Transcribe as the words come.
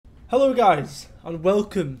Hello guys, and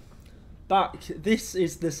welcome back. This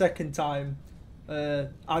is the second time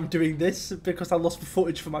I'm doing this because I lost the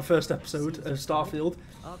footage for my first episode of Starfield.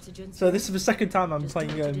 So this is the second time I'm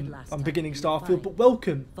playing, I'm beginning Starfield, but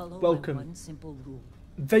welcome.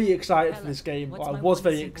 Very excited for this game. Well, I was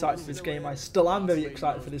very excited for this game, I still am very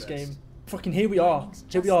excited for this game. Fucking here we are,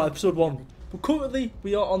 episode 1. But currently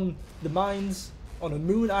we are on the mines, on a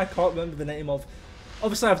moon I can't remember the name of.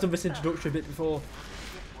 Obviously I've done this introductory bit before.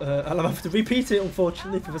 And I'm going to have to repeat it,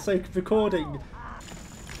 unfortunately, for the sake of recording.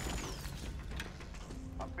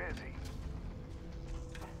 I'm busy.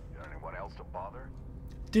 Got anyone else to bother?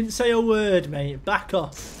 Didn't say a word, mate. Back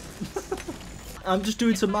off. I'm just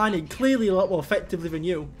doing some mining, clearly a lot more effectively than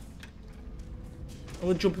you. I'm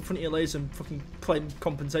going to jump in front of your laser and fucking claim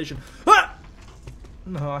compensation. Ah!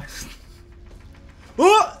 Nice.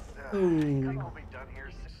 Oh! Ooh.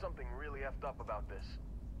 Something really effed up about this.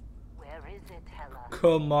 Where is it, Hella?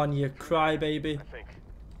 Come on, you crybaby.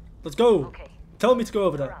 Let's go. Okay. Tell me to go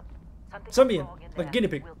over there. Send me in, like a guinea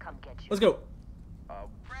pig. Let's go.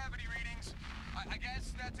 Gravity readings. I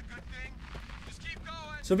guess that's a good thing. Just keep going.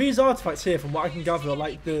 So these artifacts here, from what I can gather, are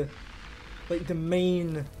like the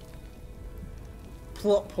main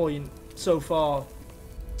plot point so far.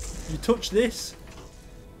 You touch this,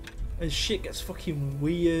 and shit gets fucking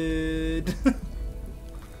weird.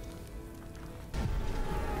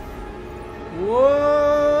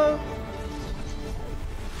 Whoa!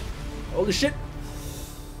 Holy shit!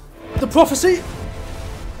 The prophecy!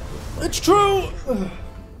 It's true!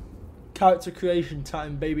 Character creation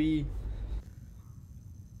time, baby.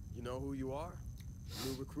 You know who you are?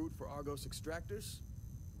 New recruit for Argos Extractors?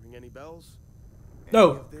 Ring any bells?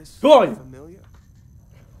 No! Who are you? Familiar?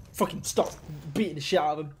 Fucking stop beating the shit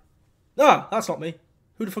out of him. Ah! That's not me.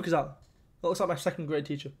 Who the fuck is that? That looks like my second grade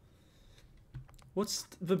teacher. What's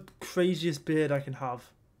the craziest beard I can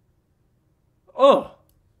have? Oh!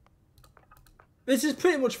 This is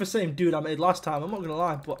pretty much the same dude I made last time, I'm not gonna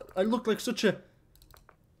lie, but I look like such a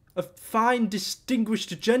fine,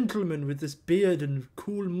 distinguished gentleman with this beard and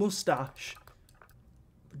cool mustache.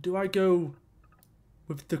 Do I go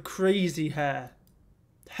with the crazy hair?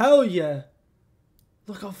 Hell yeah!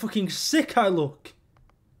 Look how fucking sick I look!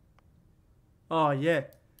 Oh yeah.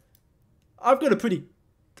 I've got a pretty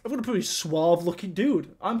suave looking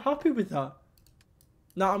dude. I'm happy with that.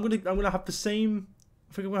 Now I'm gonna have the same.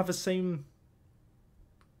 I think I'm gonna have the same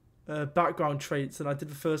background traits that I did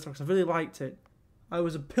the first time because I really liked it. I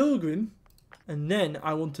was a pilgrim, and then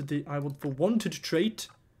I wanted the wanted trait.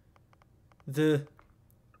 The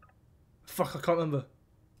fuck, I can't remember.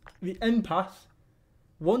 The empath,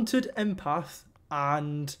 wanted empath,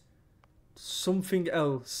 and something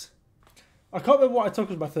else. I can't remember what I took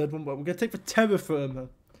as my third one, but we're gonna take the terraformer.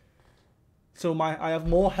 So I have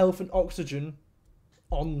more health and oxygen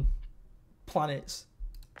on planets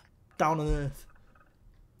down on Earth.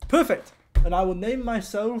 Perfect. And I will name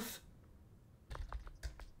myself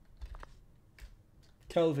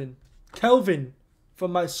Kelvin. Kelvin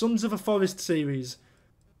from my Sons of a Forest series.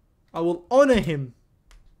 I will honour him.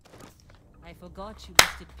 I forgot you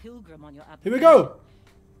listed Pilgrim on your application. Here we go.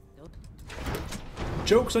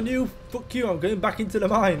 Joke's on you. Fuck you. I'm going back into the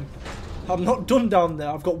mine. I'm not done down there.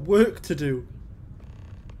 I've got work to do.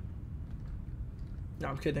 No,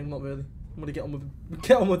 I'm kidding. Not really. I'm gonna get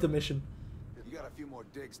on with the mission. You got a few more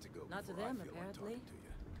digs to go. Not to them, apparently.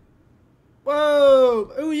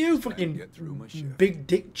 Whoa! Who are you, fucking big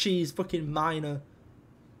dick cheese, fucking miner?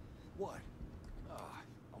 What?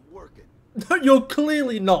 I'm working. You're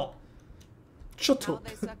clearly not. Shut up.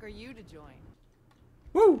 They sucker you to join.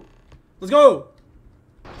 Woo! Let's go.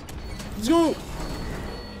 Let's go.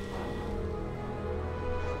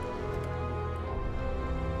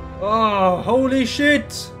 Oh, holy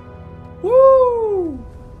shit! Woo!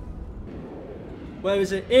 Where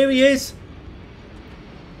is it? Here he is!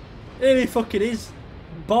 Here he fucking is!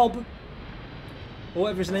 Bob! Or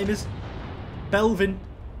whatever his name is. Belvin.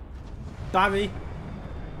 Barry.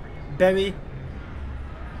 Berry.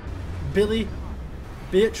 Billy.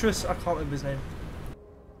 Beatrice. I can't remember his name.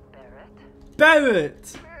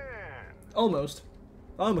 Barrett! Almost.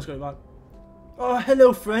 I almost got it right. Oh,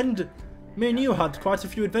 hello friend! Me and you had quite a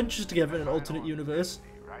few adventures together in an alternate universe.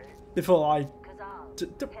 Before I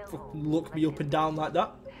look me up and down like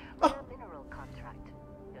that. Oh.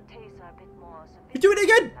 You're doing it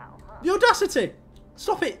again! The audacity!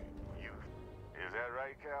 Stop it! Is that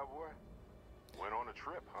right, cowboy? Went on a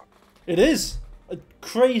trip, huh? It is!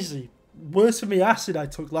 Crazy. Worse than the acid I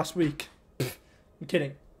took last week. I'm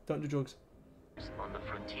kidding. Don't do drugs. On the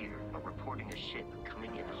frontier are reporting a ship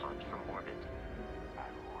coming in hot from orbit. I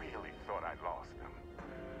really thought I'd lost them.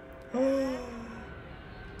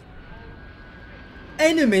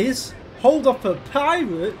 enemies hold up a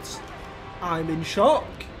pirate? I'm in shock.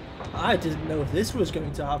 I didn't know this was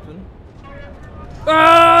going to happen.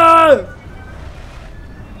 Ah!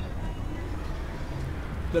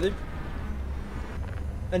 Ready?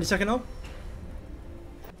 Any second now?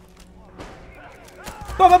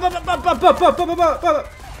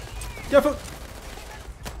 Careful!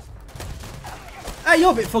 Hey,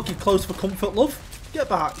 you're a bit fucking close for comfort, love. Get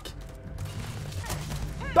back.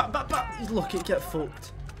 Look, it get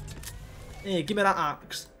fucked. Here, give me that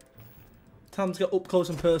axe. Time to get up close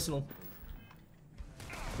and personal.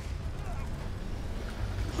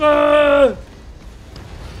 Bah!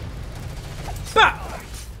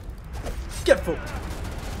 Get fucked.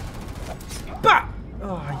 Bah!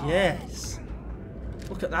 Oh, yes.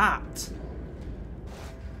 Look at that.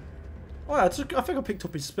 Oh, I think I picked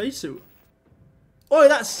up his spacesuit. Oh,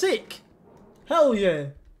 that's sick. Hell yeah.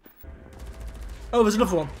 Oh, there's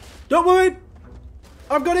another one. Don't worry.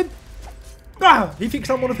 I've got him. Ah, he thinks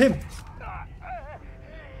I'm one of him.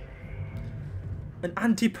 An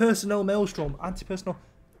anti-personnel maelstrom. Anti-personnel.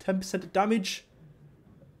 10% damage.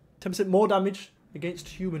 10% more damage against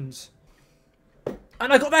humans.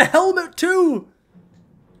 And I got my helmet too.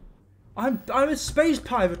 I'm a space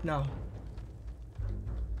pirate now.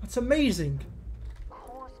 That's amazing.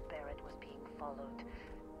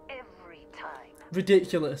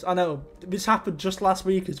 Ridiculous. I know. This happened just last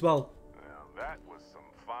week as well. Now that was some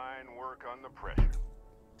fine work under pressure.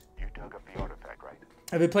 You dug up the artifact, right?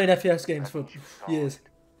 I've been playing FPS games for years.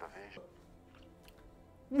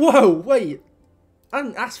 Whoa, wait. I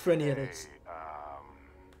didn't ask for any of this.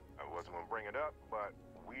 I wasn't going to bring it up, but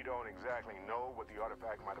we don't exactly know what the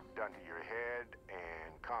artifact might have done to your head,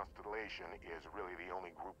 and Constellation is really the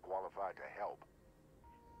only group qualified to help.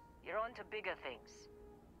 You're on to bigger things.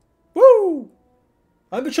 Woo!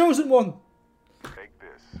 I'm the chosen one. Take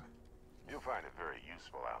this. You'll find it very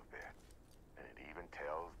useful out there. And it even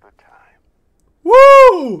tells the time.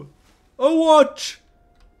 Woo! A watch.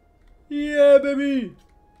 Yeah, baby.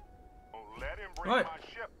 Let him bring Right. my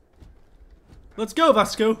ship. Let's go,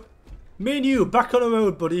 Vasco. Me and you, back on the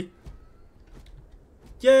road, buddy.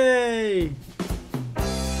 Yay!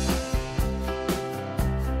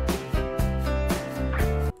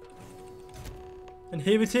 And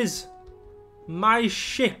here it is. My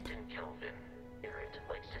ship. Kelvin, Aaron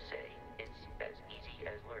likes to say it's as easy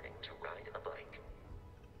as learning to ride a bike.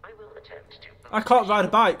 I will attempt to. I can't ride a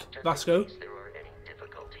bike, Vasco. There are any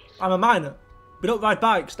difficulties. I'm a miner. We don't ride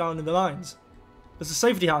bikes down in the mines. It's a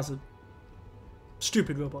safety hazard.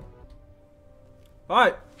 Stupid robot.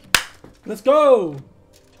 Alright. Let's go!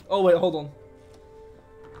 Oh wait, hold on.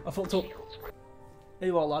 I fucked up. There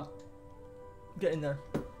you are, lad. Get in there.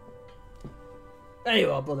 There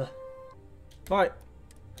you are, brother. Right.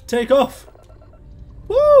 Take off.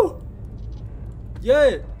 Woo!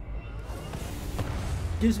 Yeah!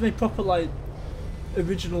 Gives me proper, like,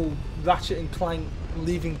 original Ratchet and Clank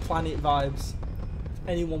Leaving Planet vibes.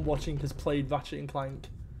 Anyone watching has played Ratchet and Clank.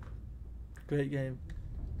 Great game.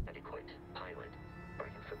 Adequate pilot. Are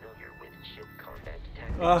you familiar with ship combat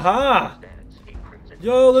tactics? Aha!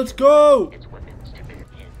 Yo, let's go! Its weapons to bear in.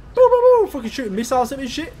 Boo, boo, boo! Fucking shooting missiles at me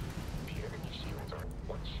and shit. The enemy shields are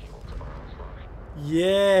what shields are offline.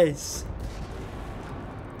 Yes!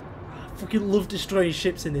 I fucking love destroying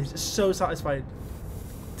ships in this. It's so satisfying.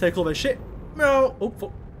 Take all their shit. Meow. Oh,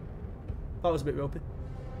 fuck. That was a bit ropey.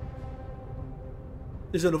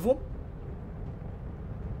 Is there another one?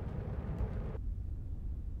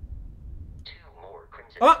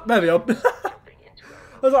 Ah, there we go. I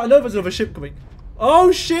was like, I know there's another ship coming.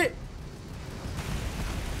 Oh shit!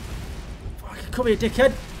 Fucking come here,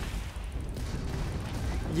 dickhead.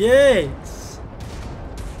 Yes!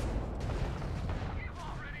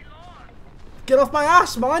 Get off my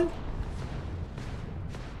ass, man!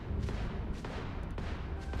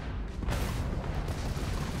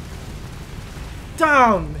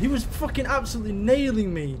 Damn! He was fucking absolutely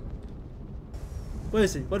nailing me. Where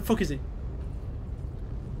is he? Where the fuck is he?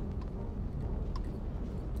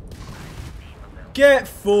 Get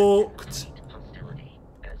fucked!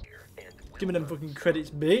 Give me them fucking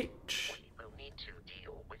credits, bitch.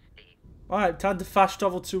 Alright, time to fast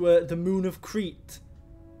travel to the moon of KREET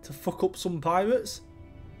to fuck up some pirates.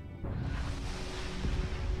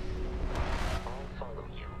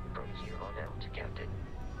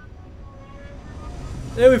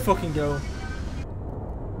 There we fucking go.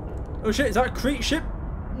 Oh shit, is that a KREET ship?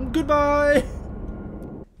 Goodbye!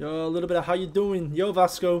 Yo, a little bit of how you doing? Yo,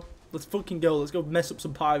 Vasco. Let's fucking go. Let's go mess up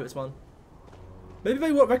some pirates, man. Maybe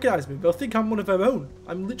they won't recognise me. They'll think I'm one of their own.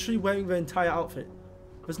 I'm literally wearing their entire outfit.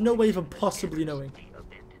 There's no way of them possibly knowing.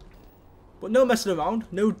 But no messing around,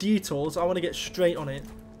 no detours. I want to get straight on it.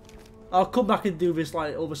 I'll come back and do this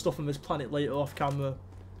like other stuff on this planet later off camera.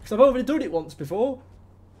 Because I've already done it once before.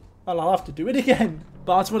 And I'll have to do it again.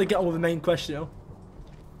 But I just want to get on with the main quest, you know.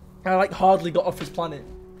 I like hardly got off this planet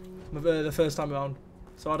the first time around.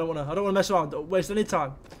 So I don't want to mess around, don't waste any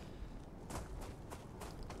time.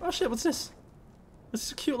 Oh shit, what's this? This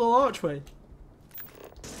is a cute little archway.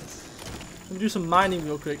 Let me do some mining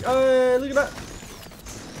real quick. Hey, look at that.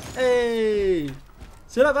 Hey.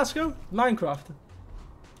 See that, Vasco? Minecraft.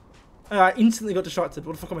 I instantly got distracted.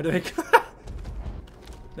 What the fuck am I doing?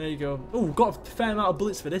 There you go. Oh, got a fair amount of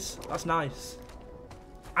bullets for this. That's nice.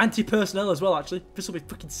 Anti-personnel as well, actually. This will be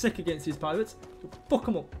fucking sick against these pirates. Fuck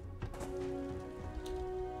them up.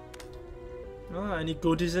 Ah, any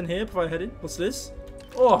goodies in here before I head in? What's this?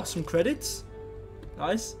 Oh, some credits.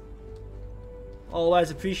 Nice.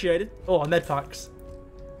 Always appreciated. Oh, med packs.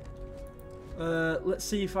 Let's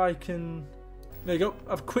see if I can... There you go.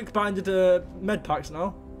 I've quick binded med packs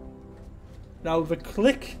now. Now with a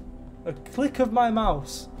click of my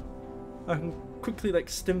mouse, I can quickly like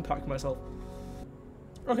stim pack myself.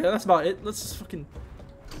 Okay, that's about it. Let's just fucking...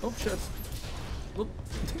 Oh shit. Whoop.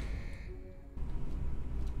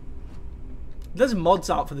 There's mods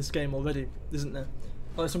out for this game already, isn't there?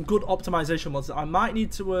 Like some good optimization mods that I might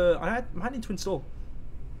need to install.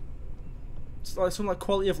 It's like some like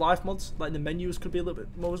quality of life mods, like the menus could be a little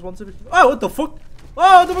bit more responsive. Oh, what the fuck?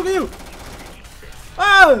 Oh, what the fuck are you?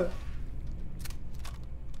 Oh!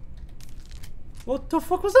 What the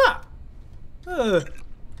fuck was that?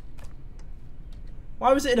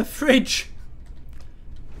 Why was it in a fridge?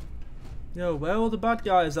 Yo, where are all the bad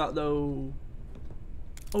guys at though?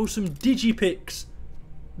 Oh, some digipics.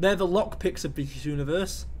 They're the lockpicks of this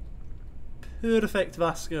universe. Perfect,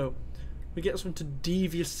 Vasco. We get some to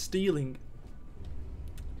devious stealing.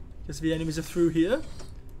 Guess the enemies are through here.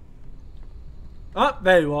 Ah,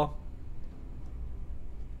 there you are.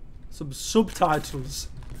 Some subtitles.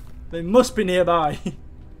 They must be nearby. Wait,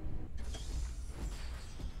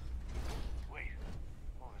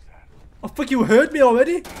 what was that? Oh fuck, you heard me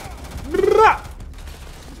already?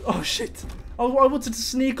 Oh shit. I wanted to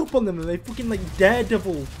sneak up on them and they fucking like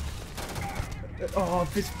Daredevil. Oh,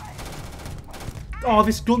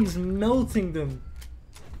 this gun's melting them.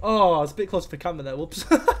 Oh, it's a bit close for camera there, whoops.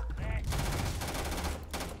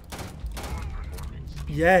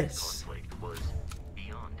 Yes.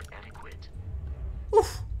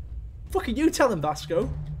 Oof. Fucking you tell them,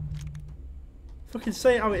 Vasco. Fucking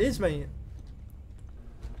say it how it is, mate.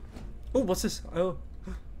 Oh, what's this? Oh,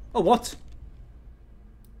 what?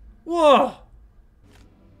 Whoa!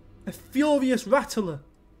 A furious rattler.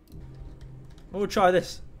 I will try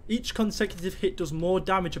this. Each consecutive hit does more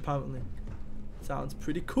damage, apparently. Sounds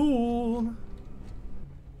pretty cool.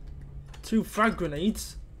 2 frag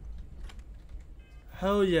grenades.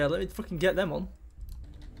 Hell yeah, let me fucking get them on.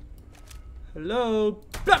 Hello.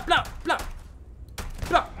 Blah, blah, blah.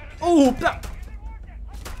 Blah. Oh, blah.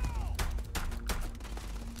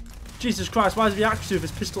 Jesus Christ, why is the accuracy of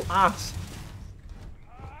his pistol ass?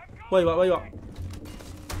 Where you at? Where you at?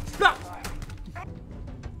 Blah.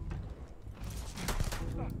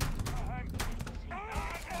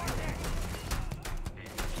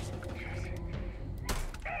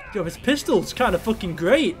 Yo, his pistol's kind of fucking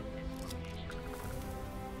great.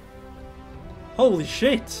 Holy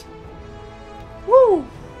shit. Woo!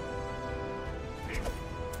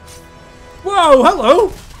 Whoa,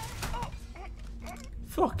 hello!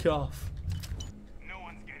 Fuck off. No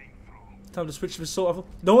one's getting through. Time to switch to the assault rifle.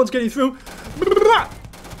 No one's getting through.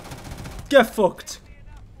 Get fucked.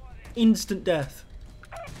 Instant death.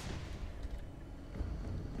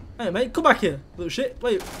 Hey mate, come back here, little shit.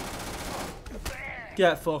 Wait.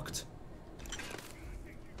 Get fucked.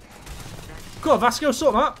 Go on, Vasco,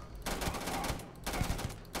 sort that.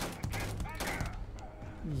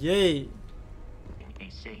 Yay. A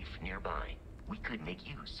safe nearby. We could make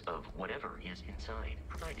use of whatever is inside,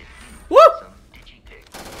 provided you Woo! some digipics.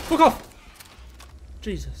 Fuck off.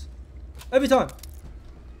 Jesus. Every time.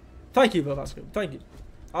 Thank you, Vasco. Thank you.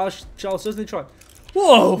 I shall certainly try.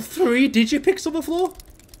 Whoa, 3 digipics on the floor?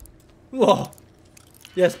 Whoa.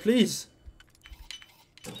 Yes, please.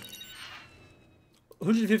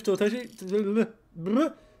 150 total.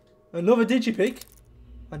 Another digipic.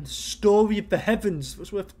 And Story of the Heavens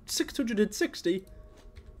was worth 660.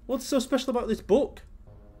 What's so special about this book?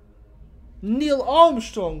 Neil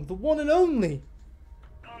Armstrong, the one and only.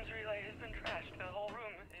 Comms relay has been trashed. The whole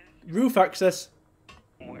room is Roof access.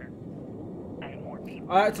 somewhere. And more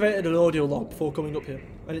people. I activated an audio log before coming up here,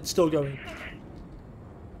 and it's still going.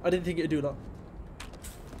 I didn't think it'd do that.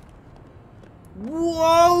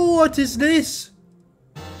 Whoa, what is this?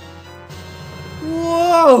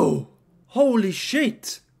 Whoa! Holy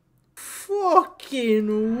shit!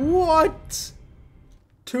 Fucking what?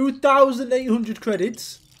 2,800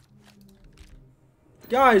 credits?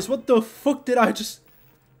 Guys, what the fuck did I just...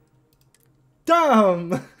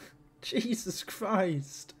 Damn! Jesus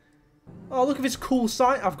Christ. Oh, look at this cool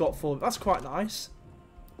site I've got for it. That's quite nice.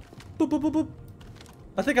 Boop, boop, boop, boop.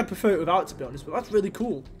 I think I'd prefer it without, to be honest, but that's really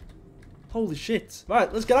cool. Holy shit.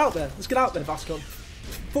 Right, let's get out there. Let's get out there, Vasco.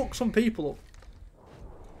 Fuck some people up.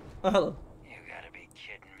 Oh, hello. You gotta be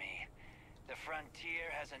kidding me. The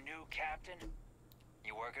Frontier has a new captain?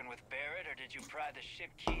 You working with Barrett, or did you pry the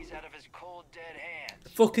ship keys out of his cold, dead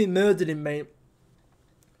hands? Fucking murdered him, mate.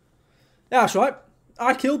 Yeah, that's right.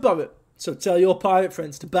 I killed Barrett. So tell your pirate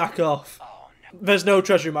friends to back off. Oh, no. There's no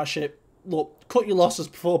treasure in my ship. Look, cut your losses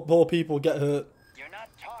before poor people get hurt. You're not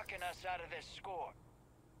talking us out of this score.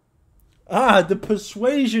 Ah, the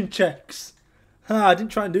persuasion checks. Ah, I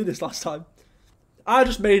didn't try and do this last time. I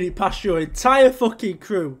just made it past your entire fucking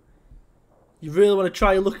crew. You really want to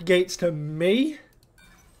try your luck against me?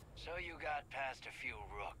 So you got past a few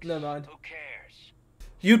rooks. Never mind. Who cares?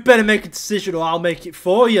 You'd better make a decision or I'll make it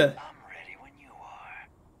for you. I'm ready when you are.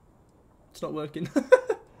 It's not working.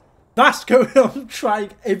 Vasco, I'm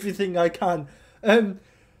trying everything I can.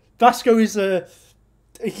 Vasco is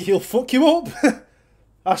he'll fuck you up.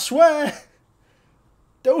 I swear.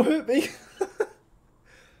 Don't hurt me.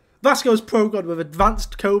 Vasco's programmed with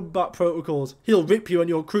advanced combat protocols. He'll rip you and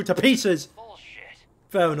your crew to pieces. Bullshit.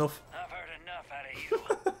 Fair enough. I've heard enough out of you.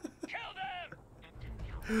 Kill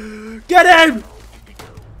them! Get him!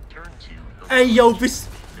 Turn to the Hey yo, this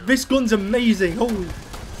gun's amazing. Holy.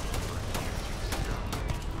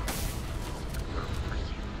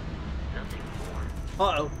 nothing more.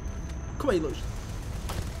 Uh-oh. Come on, you look.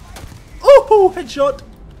 Oh, headshot.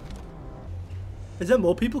 Is there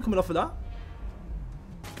more people coming off of that?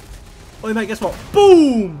 Oh, mate, guess what?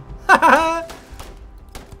 Boom!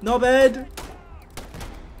 Not bad.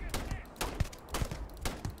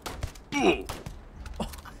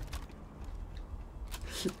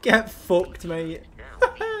 Get fucked, mate.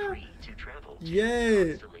 Now be free to travel to Yeah.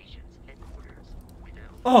 Constellation's headquarters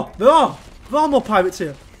without Oh, there are more pirates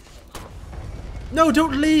here. No,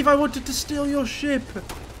 don't leave. I wanted to steal your ship.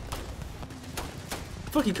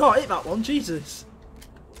 Fucking can't hit that one. Jesus.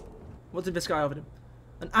 What did this guy have in him?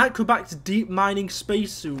 An acrobat's deep mining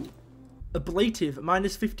spacesuit. Ablative,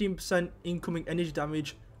 minus 15% incoming energy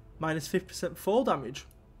damage, minus 50% fall damage.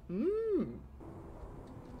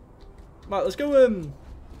 Right, let's go.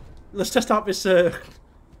 Let's test out this.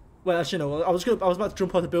 Well, actually, no. I was about to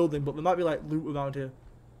jump out the building, but there might be like loot around here.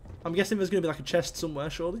 I'm guessing there's gonna be like a chest somewhere,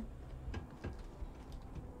 surely.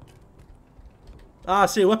 Ah, I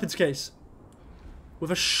see a weapons case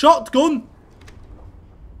with a shotgun.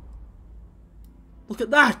 Look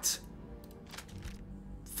at that!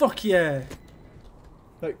 Fuck yeah!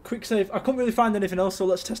 Right, quick save. I couldn't really find anything else, so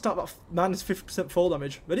let's test out that minus 50% fall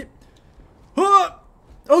damage. Ready?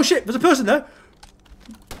 Oh shit! There's a person there!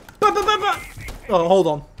 Oh, hold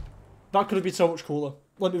on. That could have been so much cooler.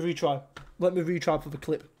 Let me retry. Let me retry for the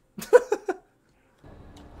clip.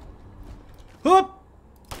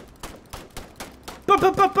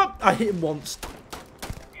 I hit him once.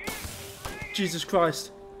 Jesus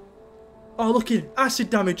Christ. Oh, look at acid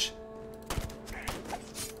damage.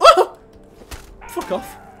 Oh! Fuck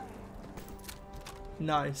off.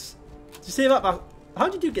 Nice. Did you see that? How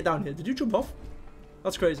did you get down here? Did you jump off?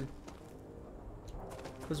 That's crazy.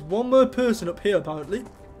 There's one more person up here, apparently.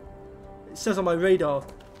 It says on my radar.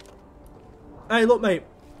 Hey, look, mate.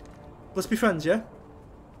 Let's be friends, yeah?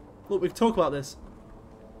 Look, we can talk about this.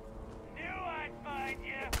 Knew I'd find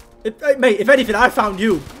you. Hey, mate, if anything, I found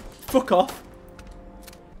you. Fuck off.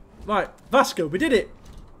 Right, Vasco, we did it!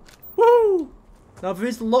 Woo! Now, there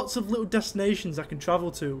is lots of little destinations I can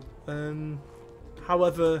travel to.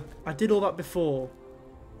 However, I did all that before.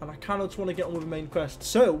 And I kind of just want to get on with the main quest.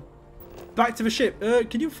 So, back to the ship.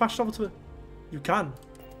 Can you fast travel to it? You can.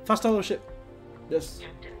 Fast travel to the ship. Yes.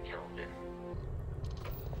 Captain Calvin.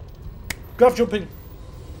 Grab jumping.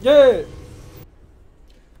 Yeah!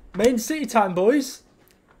 Main city time, boys.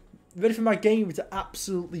 Ready for my game to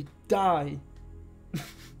absolutely die.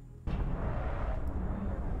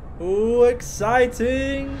 Oh,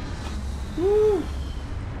 exciting! Woo!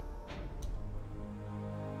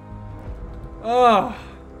 Ah,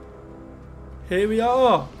 here we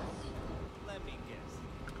are. Let me guess.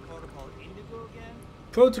 Protocol Indigo again?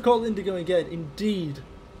 Protocol Indigo again, indeed.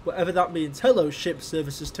 Whatever that means. Hello, ship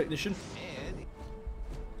services technician. And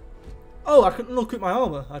Oh, I can look at my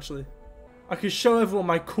armor, actually. I can show everyone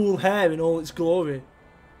my cool hair in all its glory.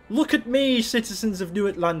 Look at me, citizens of New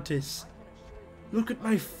Atlantis. Look at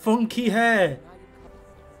my funky hair.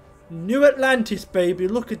 New Atlantis, baby.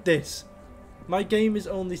 Look at this. My game is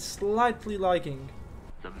only slightly lagging.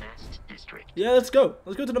 The Mast District. Yeah, let's go.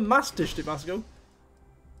 Let's go to the Mast District, let's go.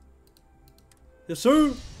 Yes,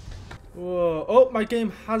 sir. Whoa. Oh, my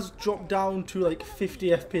game has dropped down to like 50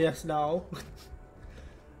 FPS now.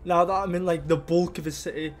 Now that I'm in like the bulk of the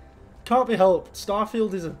city. Can't be helped.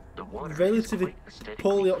 Starfield is a relatively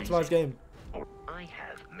poorly optimized game. I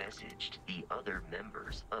have messaged the other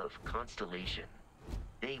members of Constellation.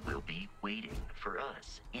 They will be waiting for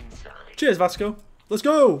us inside. Cheers, Vasco. Let's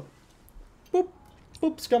go. Boop.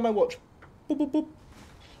 Boop. Scan my watch. Boop, boop, boop.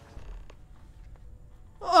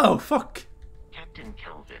 Oh, fuck. Captain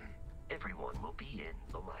Calvin, everyone will be in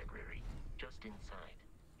the library, just inside.